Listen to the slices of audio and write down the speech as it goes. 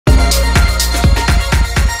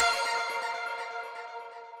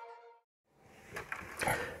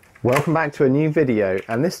Welcome back to a new video,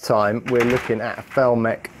 and this time we're looking at a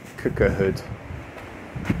Falmec cooker hood.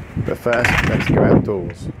 But first, let's go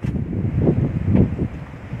outdoors.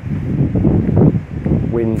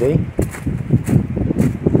 Windy.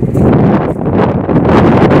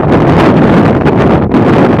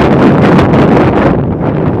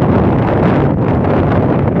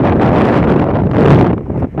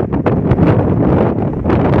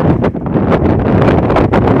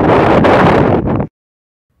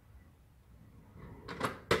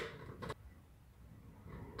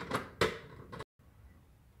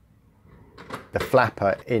 The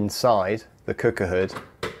flapper inside the cooker hood,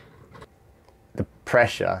 the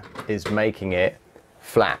pressure is making it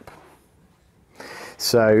flap.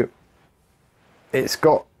 So it's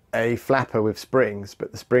got a flapper with springs,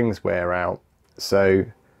 but the springs wear out. So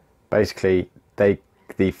basically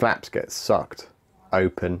the flaps get sucked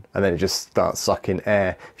open and then it just starts sucking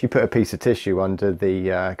air. If you put a piece of tissue under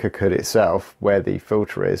the cooker hood itself where the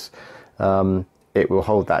filter is, it will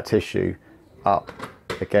hold that tissue up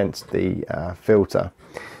against the filter,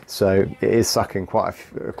 so it is sucking quite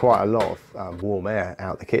a lot of warm air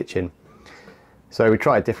out the kitchen. So we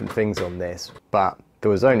tried different things on this, but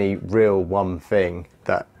there was only real one thing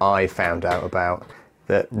that I found out about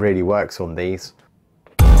that really works on these.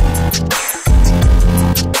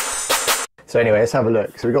 So anyway, let's have a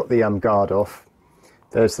look. So we got the guard off.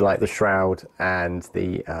 There's the shroud and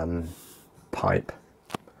the pipe.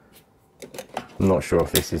 I'm not sure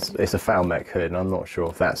if it's a Falmec hood, and I'm not sure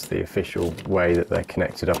if that's the official way that they're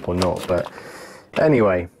connected up or not, but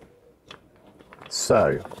anyway,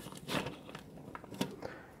 so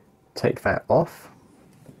take that off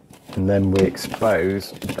and then we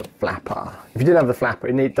expose the flapper. If you didn't have the flapper,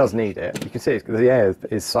 it does need it. You can see the air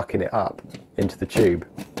is sucking it up into the tube.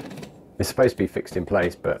 It's supposed to be fixed in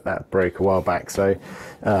place, but that broke a while back, so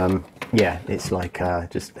yeah, it's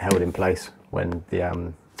just held in place when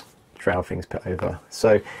the shroud thing's put over.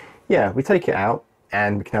 So yeah, we take it out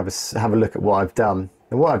and we can have a look at what I've done.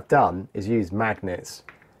 And what I've done is use magnets.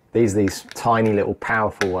 These tiny little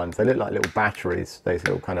powerful ones. They look like little batteries, those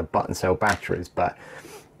little kind of button cell batteries, but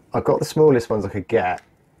I've got the smallest ones I could get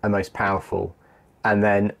and most powerful. And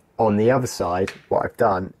then on the other side, what I've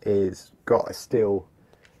done is got a steel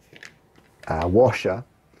washer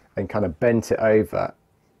and kind of bent it over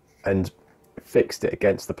and fixed it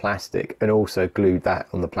against the plastic, and also glued that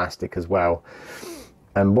on the plastic as well.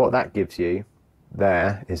 And what that gives you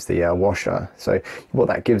there is the washer. So what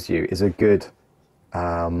that gives you is a good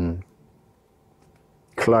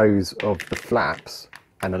close of the flaps,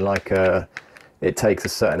 and it takes a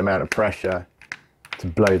certain amount of pressure to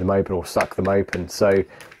blow them open or suck them open. So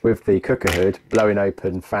with the cooker hood, blowing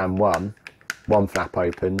open fan one flap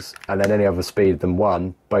opens, and then any other speed than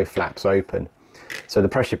one, both flaps open. So the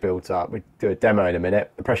pressure builds up. We do a demo in a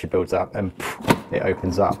minute. The pressure builds up and it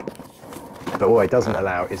opens up. But what it doesn't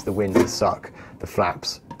allow is the wind to suck the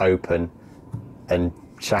flaps open and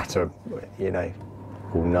shatter,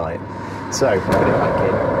 all night. So put it back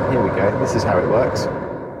in. Here we go. This is how it works.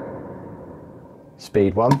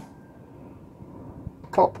 Speed one.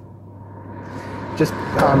 Pop. Just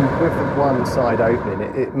with the one side opening,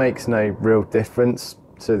 it makes no real difference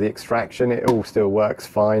to the extraction. It all still works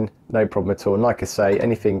fine, no problem at all. And like I say,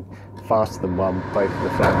 anything faster than one, both of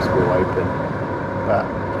the flaps will open. But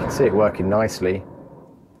you can see it working nicely.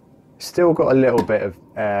 Still got a little bit of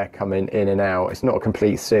air coming in and out. It's not a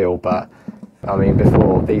complete seal, but I mean,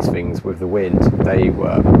 before these things with the wind, they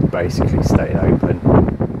were basically staying open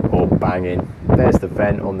or banging. There's the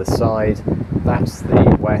vent on the side, that's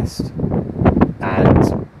the west,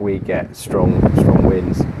 and we get strong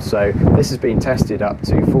winds. So this has been tested up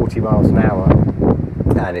to 40 miles an hour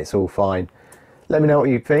and it's all fine. Let me know what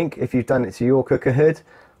you think if you've done it to your cooker hood.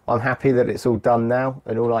 I'm happy that it's all done now,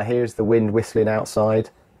 and all I hear is the wind whistling outside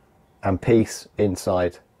and peace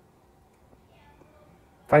inside.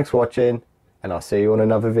 Thanks for watching, and I'll see you on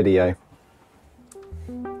another video.